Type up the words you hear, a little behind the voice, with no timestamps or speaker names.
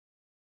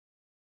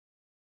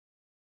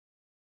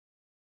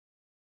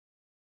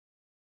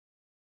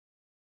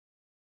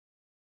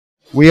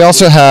We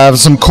also have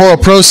some Choral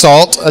Pro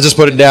salt. I just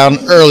put it down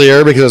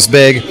earlier because it's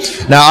big.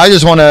 Now, I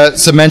just want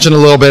to mention a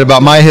little bit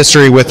about my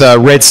history with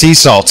Red Sea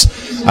salt.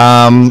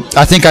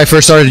 I think I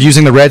first started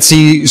using the Red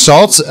Sea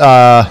salt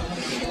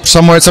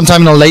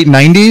sometime in the late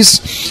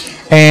 90s,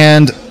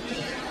 and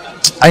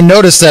I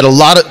noticed that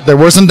there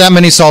wasn't that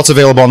many salts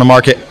available on the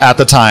market at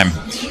the time.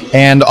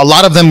 And a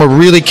lot of them were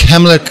really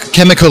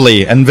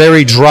chemically and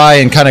very dry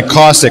and kind of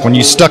caustic. When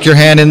you stuck your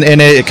hand in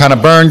it, it kind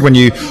of burned. When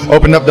you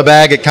opened up the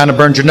bag, it kind of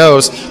burned your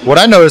nose. What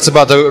I noticed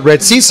about the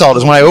Red Sea salt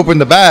is when I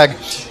opened the bag,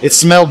 it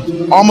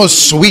smelled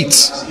almost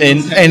sweet.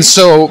 And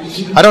so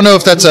I don't know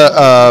if that's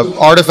a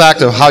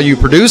artifact of how you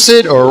produce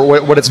it or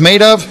what it's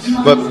made of,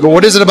 but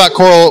what is it about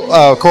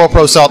Choral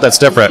Pro salt that's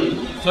different?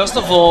 First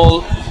of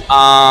all,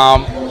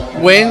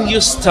 when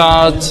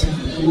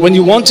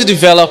you want to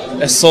develop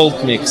a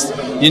salt mix,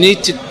 you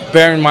need to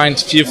bear in mind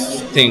a few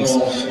things.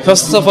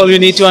 First of all, you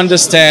need to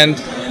understand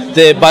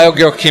the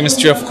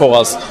biogeochemistry of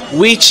corals.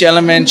 Which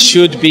element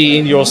should be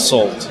in your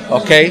salt,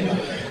 okay?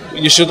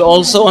 You should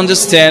also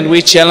understand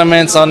which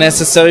elements are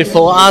necessary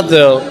for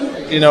other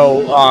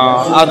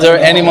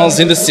animals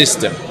in the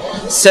system.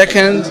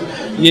 Second,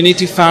 you need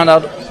to find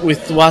out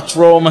with what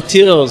raw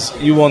materials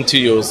you want to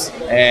use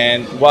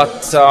and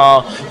what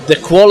are the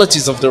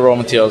qualities of the raw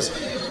materials.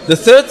 The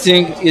third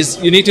thing is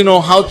you need to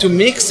know how to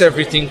mix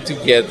everything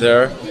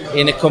together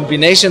in a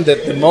combination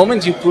that the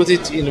moment you put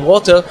it in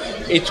water,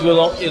 it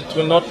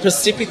will not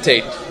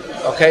precipitate.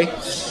 Okay.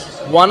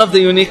 One of the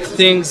unique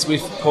things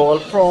with Choral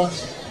Pro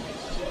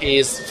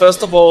is,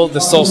 first of all,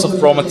 the source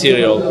of raw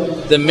material.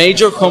 The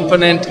major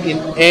component in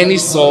any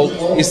salt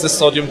is the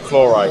sodium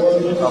chloride.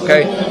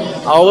 Okay.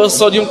 Our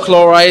sodium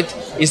chloride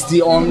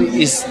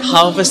is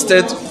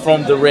harvested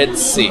from the Red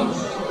Sea.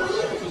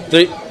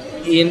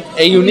 In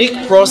a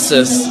unique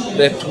process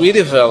that we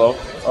develop,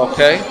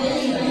 okay,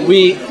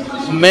 we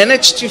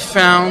managed to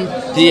find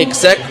the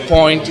exact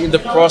point in the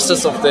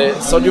process of the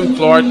sodium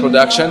chloride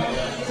production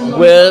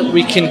where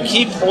we can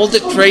keep all the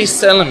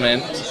trace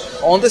element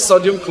on the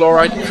sodium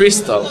chloride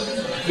crystal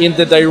in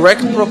the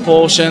direct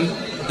proportion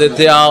that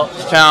they are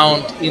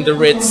found in the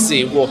Red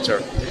Sea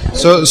water.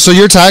 So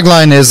your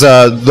tagline is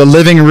the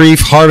living reef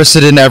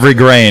harvested in every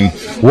grain.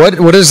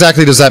 What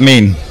exactly does that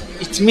mean?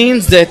 It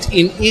means that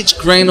in each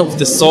grain of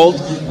the salt,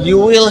 you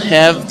will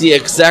have the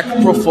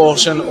exact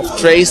proportion of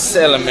trace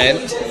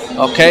element,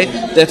 okay,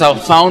 that are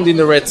found in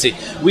the Red Sea.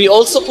 We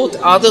also put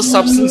other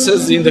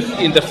substances in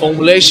the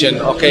formulation,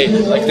 okay,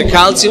 like the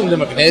calcium, the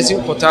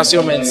magnesium,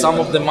 potassium, and some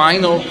of the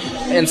minor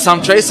and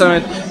some trace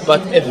element.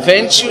 But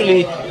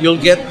eventually,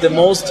 you'll get the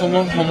most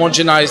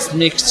homogenized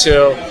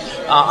mixture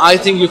I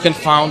think you can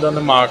find on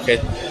the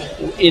market.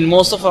 In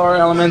most of our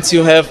elements,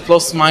 you have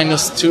plus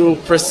minus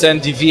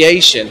 2%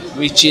 deviation,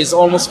 which is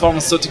almost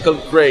pharmaceutical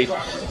grade.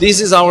 This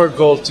is our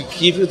goal, to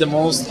give you the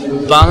most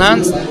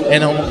balanced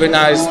and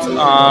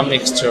homogenized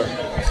mixture.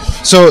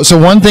 So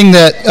one thing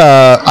that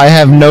I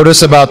have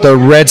noticed about the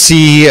Red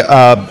Sea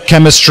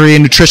chemistry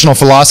and nutritional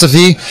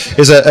philosophy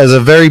is a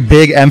very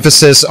big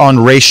emphasis on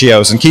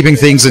ratios and keeping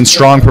things in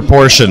strong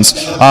proportions.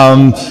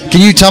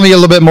 Can you tell me a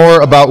little bit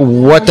more about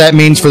what that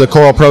means for the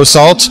Choral Pro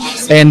salt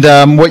and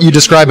what you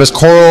describe as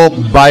Choral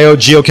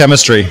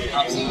Biogeochemistry?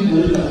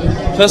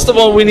 First of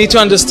all, we need to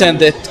understand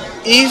that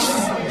if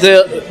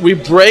we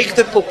break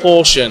the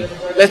proportion,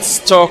 let's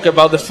talk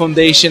about the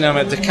foundation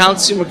element, the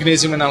calcium,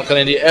 magnesium, and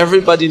alkalinity.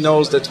 Everybody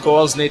knows that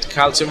corals need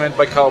calcium and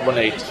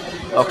bicarbonate,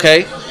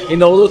 okay,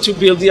 in order to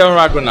build the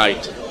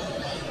aragonite.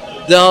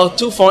 There are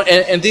two forms,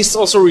 and this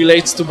also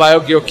relates to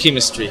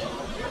biogeochemistry.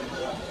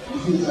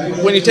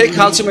 When you take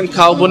calcium and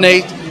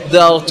carbonate,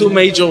 there are two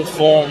major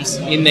forms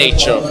in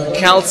nature,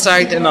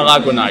 calcite and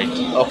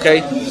aragonite,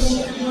 okay?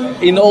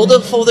 In order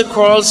for the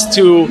corals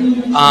to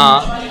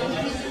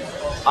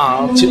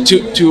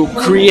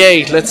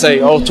create, let's say,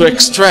 or to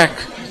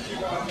extract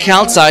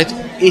calcite,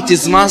 it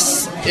is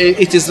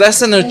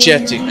less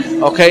energetic.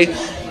 Okay,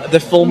 the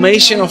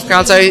formation of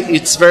calcite,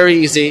 it's very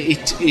easy.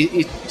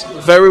 It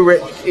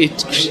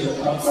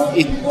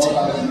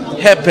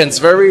happens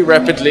very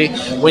rapidly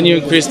when you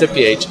increase the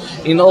pH.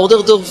 In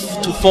order to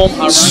form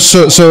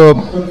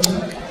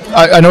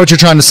I know what you're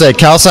trying to say.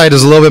 Calcite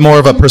is a little bit more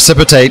of a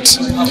precipitate,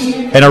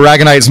 and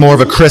aragonite is more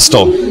of a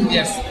crystal.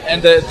 Yes.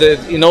 And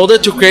in order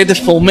to create the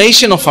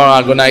formation of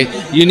aragonite,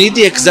 you need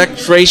the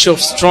exact ratio of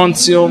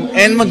strontium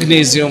and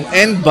magnesium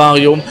and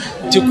barium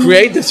to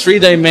create the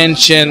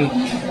 3-dimension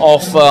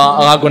of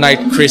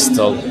aragonite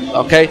crystal.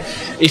 Okay,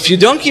 if you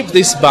don't keep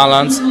this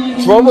balance,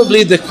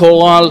 probably the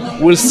coral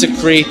will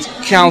secrete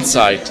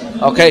calcite.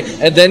 Okay,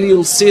 and then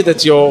you'll see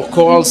that your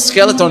coral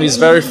skeleton is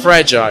very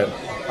fragile.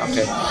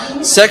 Okay.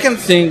 Second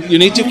thing, you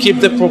need to keep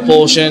the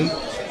proportion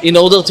in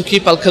order to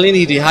keep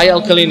alkalinity, high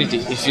alkalinity.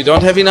 If you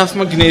don't have enough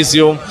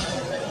magnesium,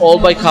 all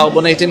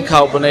bicarbonate and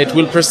carbonate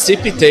will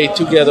precipitate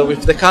together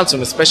with the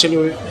calcium,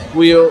 especially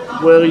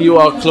where you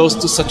are close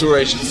to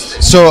saturation.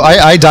 So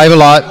I dive a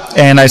lot,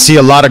 and I see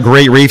a lot of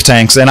great reef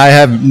tanks, and I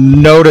have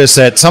noticed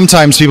that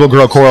sometimes people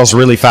grow corals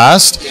really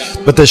fast,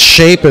 but the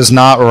shape is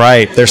not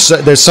right.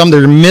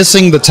 They're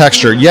missing the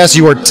texture. Yes,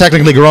 you are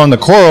technically growing the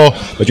coral,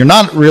 but you're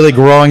not really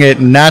growing it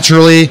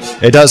naturally.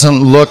 It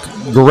doesn't look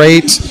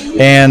great,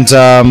 and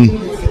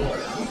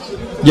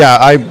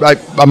yeah,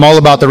 I'm all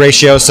about the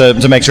ratios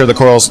to make sure the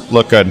corals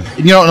look good.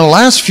 You know, in the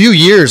last few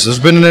years, there's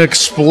been an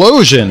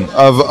explosion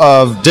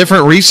of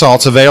different reef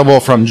salts available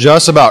from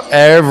just about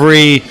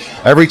every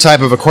type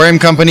of aquarium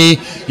company.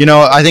 You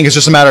know, I think it's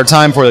just a matter of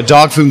time before the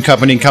dog food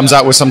company comes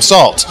out with some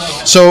salt.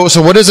 So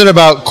what is it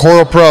about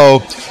Choral Pro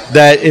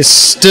that is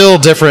still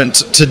different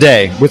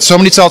today? With so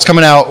many salts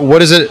coming out,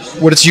 what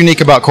is unique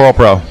about Choral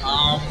Pro?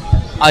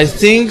 I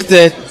think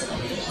that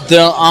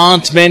there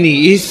aren't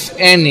many, if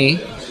any,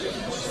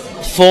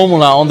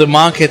 formula on the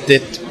market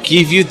that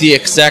give you the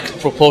exact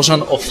proportion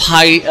of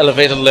high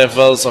elevated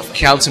levels of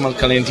calcium,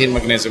 alkalinity, and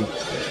magnesium.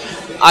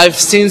 I've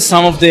seen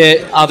some of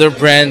the other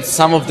brands.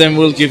 Some of them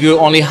will give you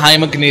only high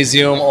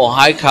magnesium or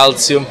high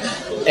calcium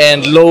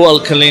and low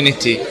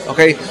alkalinity.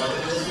 Okay,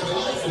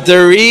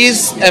 there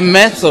is a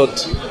method,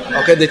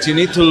 okay, that you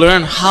need to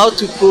learn how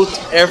to put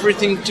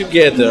everything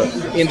together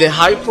in the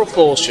high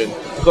proportion.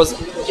 Because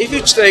if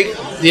you take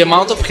the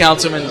amount of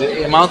calcium and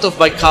the amount of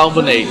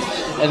bicarbonate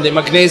and the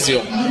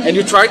magnesium, and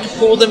you try to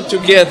pull them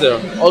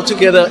together, all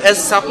together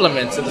as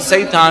supplements at the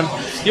same time,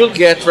 you'll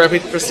get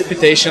rapid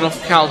precipitation of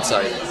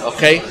calcite,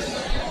 okay?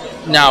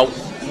 Now,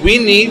 we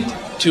need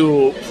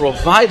to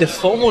provide a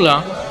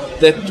formula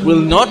that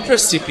will not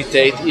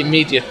precipitate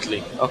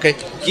immediately, okay?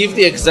 Give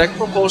the exact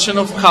proportion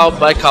of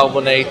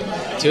bicarbonate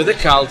to the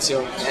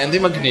calcium and the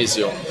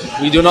magnesium.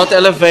 We do not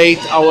elevate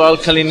our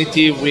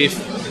alkalinity with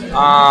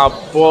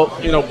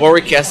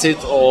boric acid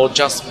or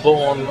just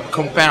boron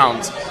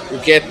compounds. We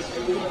get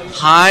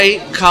high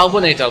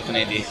carbonate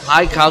alkalinity,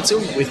 high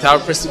calcium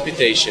without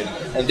precipitation.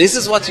 And this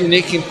is what's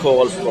unique in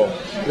Choral Pro.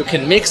 You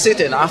can mix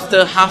it, and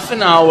after half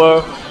an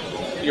hour,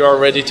 you are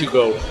ready to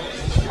go.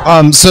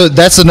 So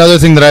that's another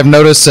thing that I've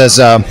noticed as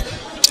a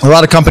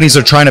lot of companies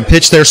are trying to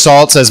pitch their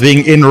salts as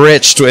being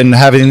enriched and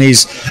having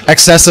these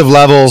excessive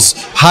levels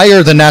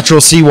higher than natural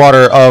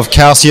seawater of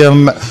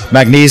calcium,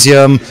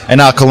 magnesium,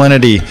 and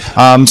alkalinity.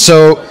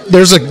 So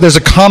there's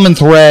a common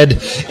thread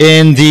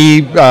in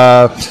the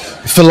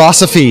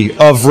philosophy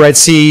of Red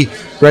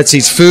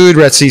Sea's food,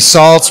 Red Sea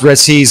salts, Red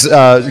Sea's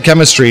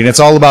chemistry, and it's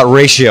all about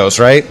ratios,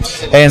 right?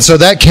 And so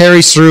that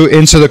carries through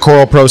into the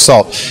Choral Pro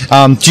salt.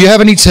 Do you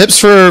have any tips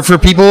for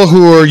people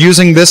who are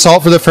using this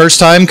salt for the first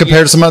time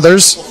compared to some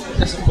others?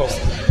 Yes, of course.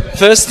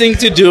 First thing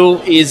to do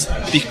is,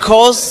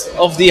 because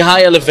of the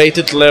high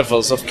elevated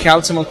levels of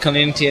calcium,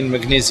 alkalinity, and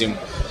magnesium,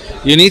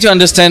 you need to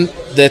understand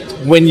that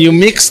when you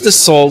mix the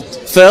salt,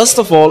 first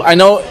of all, I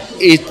know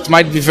it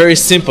might be very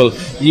simple.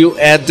 You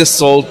add the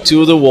salt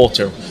to the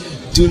water.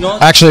 Do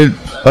not... Actually,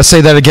 let's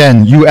say that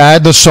again. You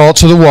add the salt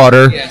to the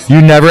water. Yes.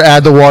 You never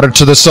add the water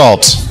to the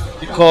salt.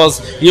 Because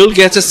you'll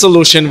get a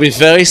solution with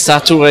very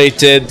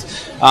saturated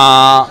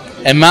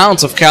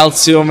amounts of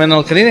calcium and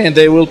alkalinity, and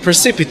they will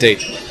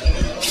precipitate.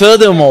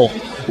 Furthermore,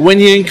 when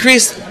you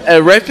increase,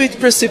 a rapid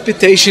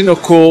precipitation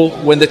occurs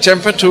when the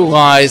temperature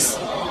rises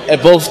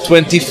above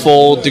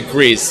 24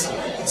 degrees.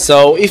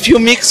 So if you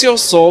mix your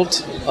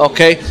salt,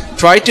 okay,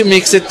 try to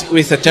mix it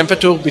with a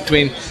temperature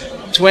between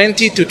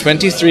 20 to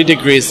 23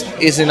 degrees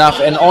is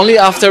enough, and only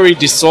after it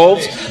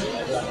dissolves,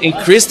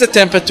 increase the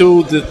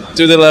temperature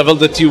to the level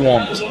that you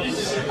want.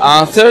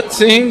 Third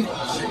thing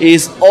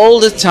is,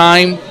 all the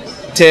time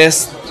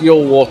test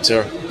your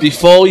water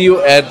before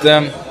you add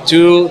them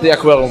to the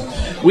aquarium.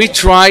 We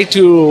try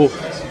to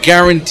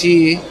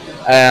guarantee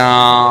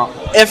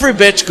every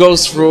batch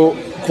goes through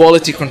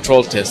quality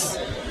control tests.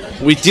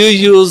 We do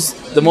use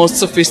the most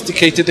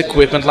sophisticated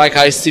equipment like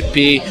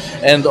ICP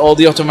and all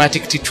the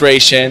automatic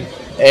titration,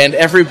 and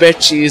every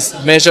batch is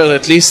measured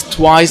at least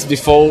twice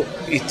before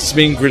it's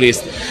being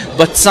released.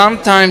 But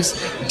sometimes,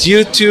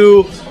 due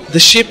to the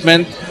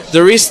shipment,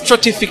 there is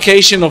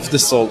stratification of the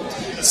salt.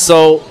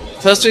 So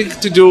first thing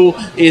to do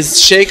is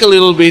shake a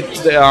little bit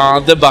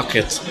the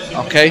bucket,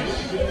 okay?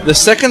 The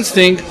second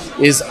thing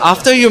is,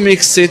 after you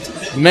mix it,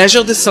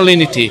 measure the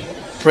salinity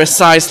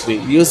precisely.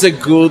 Use a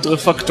good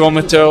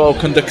refractometer or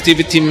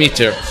conductivity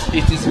meter.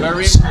 It is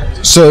very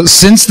important. So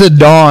since the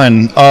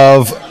dawn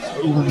of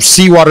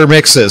seawater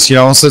mixes,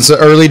 since the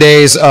early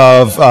days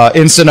of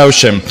instant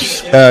ocean,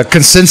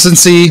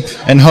 consistency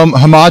and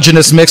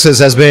homogeneous mixes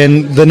has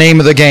been the name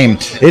of the game.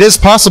 It is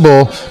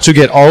possible to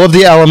get all of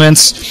the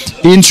elements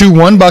into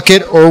one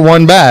bucket or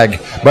one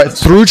bag, but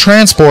through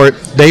transport,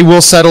 they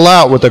will settle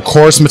out with the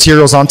coarse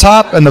materials on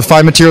top and the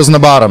fine materials on the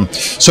bottom.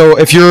 So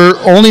if you're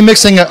only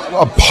mixing a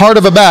part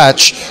of a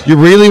batch, you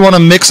really want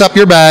to mix up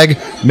your bag,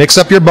 mix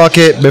up your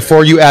bucket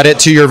before you add it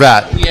to your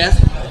vat. Yes,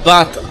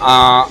 but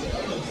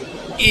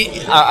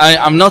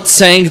I'm not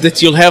saying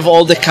that you'll have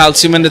all the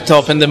calcium in the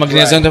top and the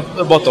magnesium at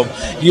the bottom.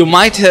 You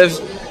might have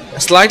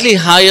slightly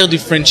higher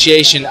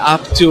differentiation,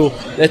 up to,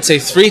 let's say,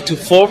 3 to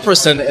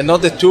 4%, and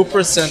not the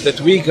 2%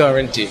 that we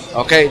guarantee.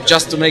 Okay,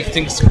 just to make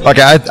things clear.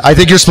 Okay, I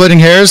think you're splitting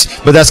hairs,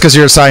 but that's because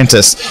you're a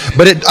scientist.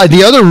 But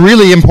the other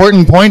really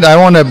important point I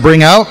want to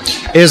bring out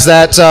is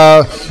that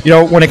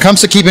when it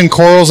comes to keeping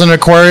corals in an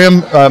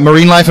aquarium,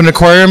 marine life in an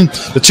aquarium,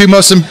 the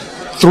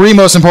three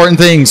most important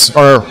things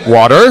are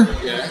water,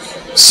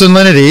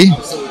 salinity,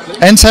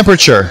 and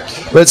temperature.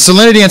 But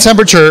salinity and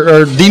temperature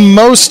are the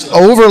most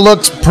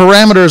overlooked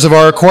parameters of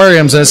our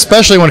aquariums, and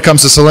especially when it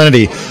comes to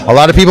salinity. A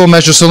lot of people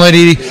measure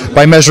salinity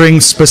by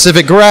measuring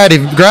specific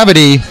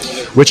gravity,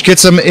 which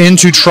gets them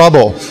into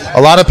trouble.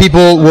 A lot of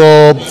people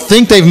will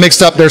think they've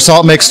mixed up their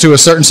salt mix to a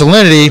certain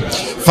salinity,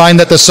 find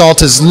that the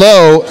salt is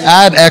low,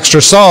 add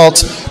extra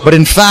salt, but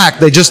in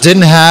fact, they just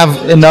didn't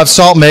have enough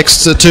salt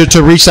mix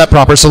to reach that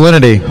proper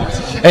salinity.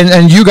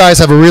 And you guys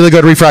have a really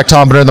good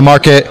refractometer in the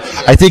market.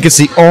 I think it's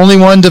the only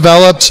one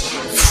developed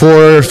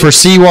for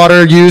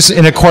seawater use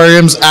in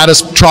aquariums at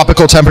a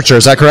tropical temperature.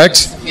 Is that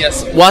correct?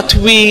 Yes. What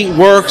we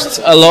worked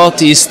a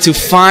lot is to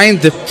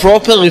find the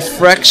proper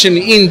refraction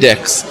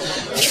index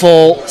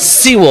for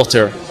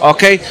seawater,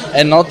 okay,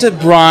 and not the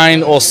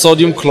brine or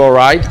sodium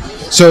chloride.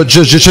 So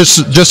just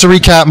to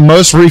recap,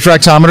 most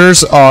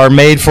refractometers are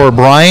made for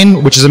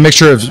brine, which is a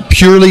mixture of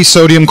purely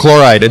sodium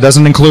chloride. It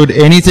doesn't include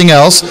anything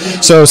else.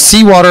 So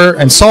seawater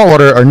and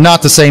saltwater are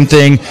not the same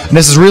thing. And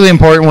this is really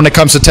important when it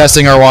comes to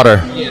testing our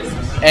water. Yes.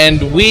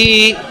 And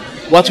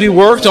what we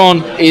worked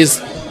on is,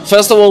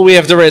 first of all, we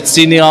have the Red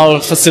Sea near our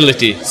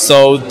facility.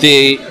 So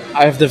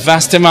I have the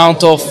vast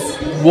amount of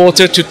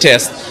water to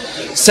test.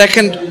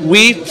 Second,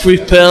 we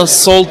prepare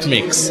salt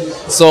mix.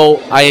 So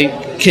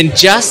I can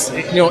just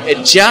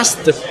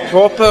adjust the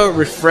proper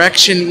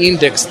refraction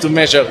index to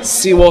measure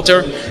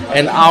seawater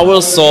and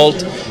our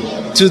salt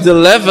to the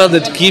level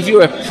that give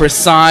you a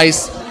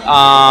precise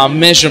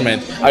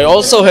measurement. I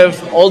also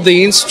have all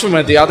the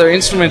other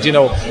instrument,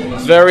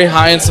 very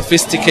high and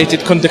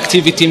sophisticated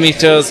conductivity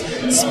meters,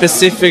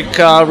 specific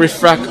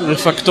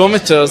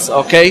refractometers,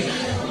 okay,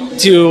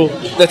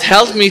 that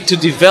help me to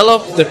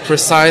develop the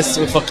precise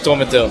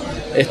refractometer,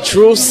 a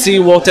true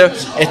seawater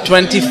at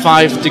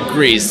 25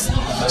 degrees.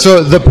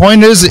 So the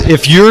point is,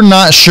 if you're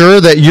not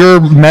sure that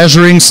you're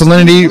measuring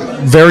salinity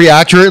very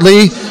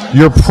accurately,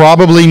 you're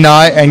probably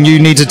not, and you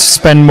need to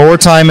spend more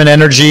time and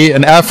energy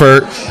and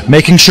effort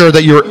making sure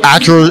that you're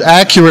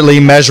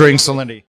accurately measuring salinity.